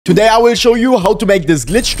Today I will show you how to make this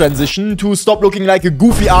glitch transition to stop looking like a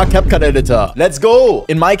goofy CapCut editor. Let's go!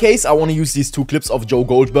 In my case, I want to use these two clips of Joe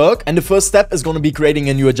Goldberg, and the first step is going to be creating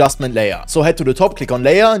a new adjustment layer. So head to the top, click on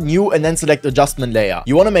layer, new, and then select adjustment layer.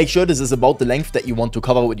 You want to make sure this is about the length that you want to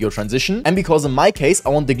cover with your transition, and because in my case, I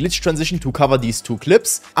want the glitch transition to cover these two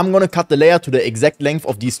clips, I'm going to cut the layer to the exact length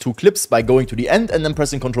of these two clips by going to the end and then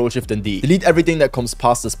pressing Ctrl Shift and D. Delete everything that comes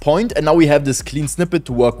past this point, and now we have this clean snippet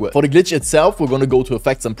to work with. For the glitch itself, we're going to go to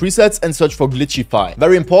effects and presets and search for Glitchify.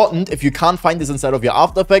 Very important, if you can't find this inside of your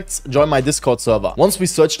After Effects, join my Discord server. Once we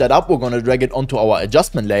search that up, we're going to drag it onto our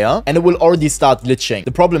adjustment layer and it will already start glitching.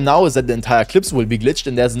 The problem now is that the entire clips will be glitched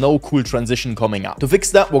and there's no cool transition coming up. To fix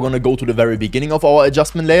that, we're going to go to the very beginning of our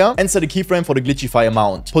adjustment layer and set a keyframe for the Glitchify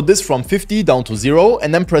amount. Put this from 50 down to 0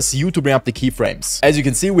 and then press U to bring up the keyframes. As you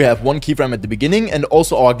can see, we have one keyframe at the beginning and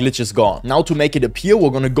also our glitch is gone. Now to make it appear, we're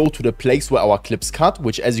going to go to the place where our clips cut,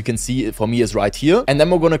 which as you can see for me is right here, and then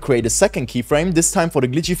we're going to create a second keyframe, this time for the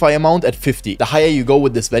Glitchify amount at 50. The higher you go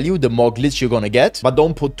with this value, the more glitch you're gonna get, but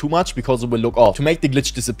don't put too much because it will look off. To make the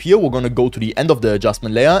glitch disappear, we're gonna go to the end of the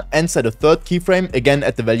adjustment layer and set a third keyframe again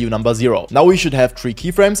at the value number 0. Now we should have 3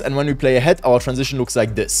 keyframes, and when we play ahead, our transition looks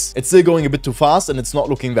like this. It's still going a bit too fast and it's not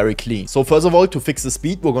looking very clean. So first of all, to fix the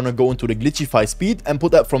speed, we're gonna go into the Glitchify speed and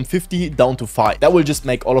put that from 50 down to 5. That will just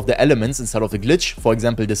make all of the elements inside of the glitch, for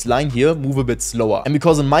example this line here, move a bit slower. And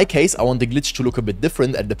because in my case, I want the glitch to look a bit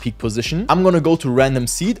different at the peak position, I'm gonna go to random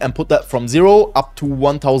seed and put that from 0 up to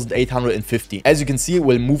 1850. As you can see, it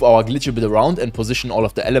will move our glitch a bit around and position all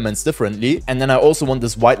of the elements differently. And then I also want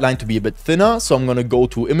this white line to be a bit thinner, so I'm gonna go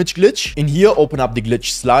to image glitch. In here, open up the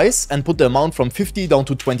glitch slice and put the amount from 50 down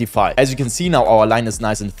to 25. As you can see, now our line is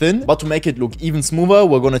nice and thin, but to make it look even smoother,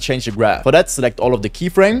 we're gonna change the graph. For that, select all of the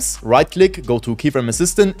keyframes, right click, go to keyframe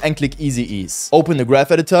assistant and click easy ease. Open the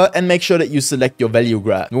graph editor and make sure that you select your value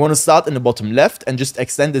graph. We want to start in the bottom left and just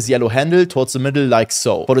extend this yellow handle towards the middle like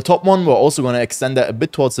so. For the top one, we're also going to extend that a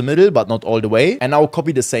bit towards the middle, but not all the way. And now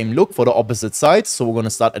copy the same look for the opposite side. So we're going to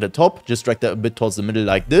start at the top, just drag that a bit towards the middle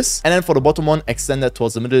like this. And then for the bottom one, extend that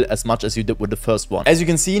towards the middle as much as you did with the first one. As you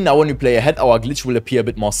can see, now when we play ahead, our glitch will appear a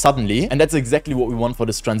bit more suddenly. And that's exactly what we want for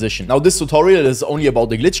this transition. Now this tutorial is only about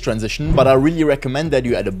the glitch transition, but I really recommend that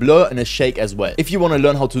you add a blur and a shake as well. If you want to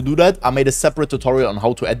learn how to do that, I made a separate tutorial on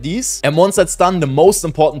how to add these. And once that's done, the most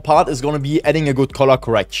important part is going to be adding a good color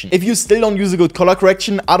correction. If you still don't use a good color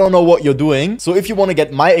correction, I don't know what you're doing. So if you want to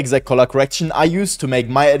get my exact color correction I use to make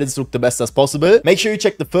my edits look the best as possible, make sure you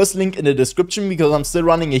check the first link in the description because I'm still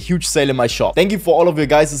running a huge sale in my shop. Thank you for all of your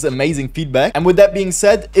guys' amazing feedback. And with that being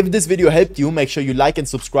said, if this video helped you, make sure you like and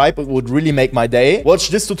subscribe. It would really make my day. Watch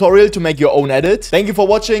this tutorial to make your own edit. Thank you for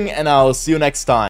watching and I'll see you next time.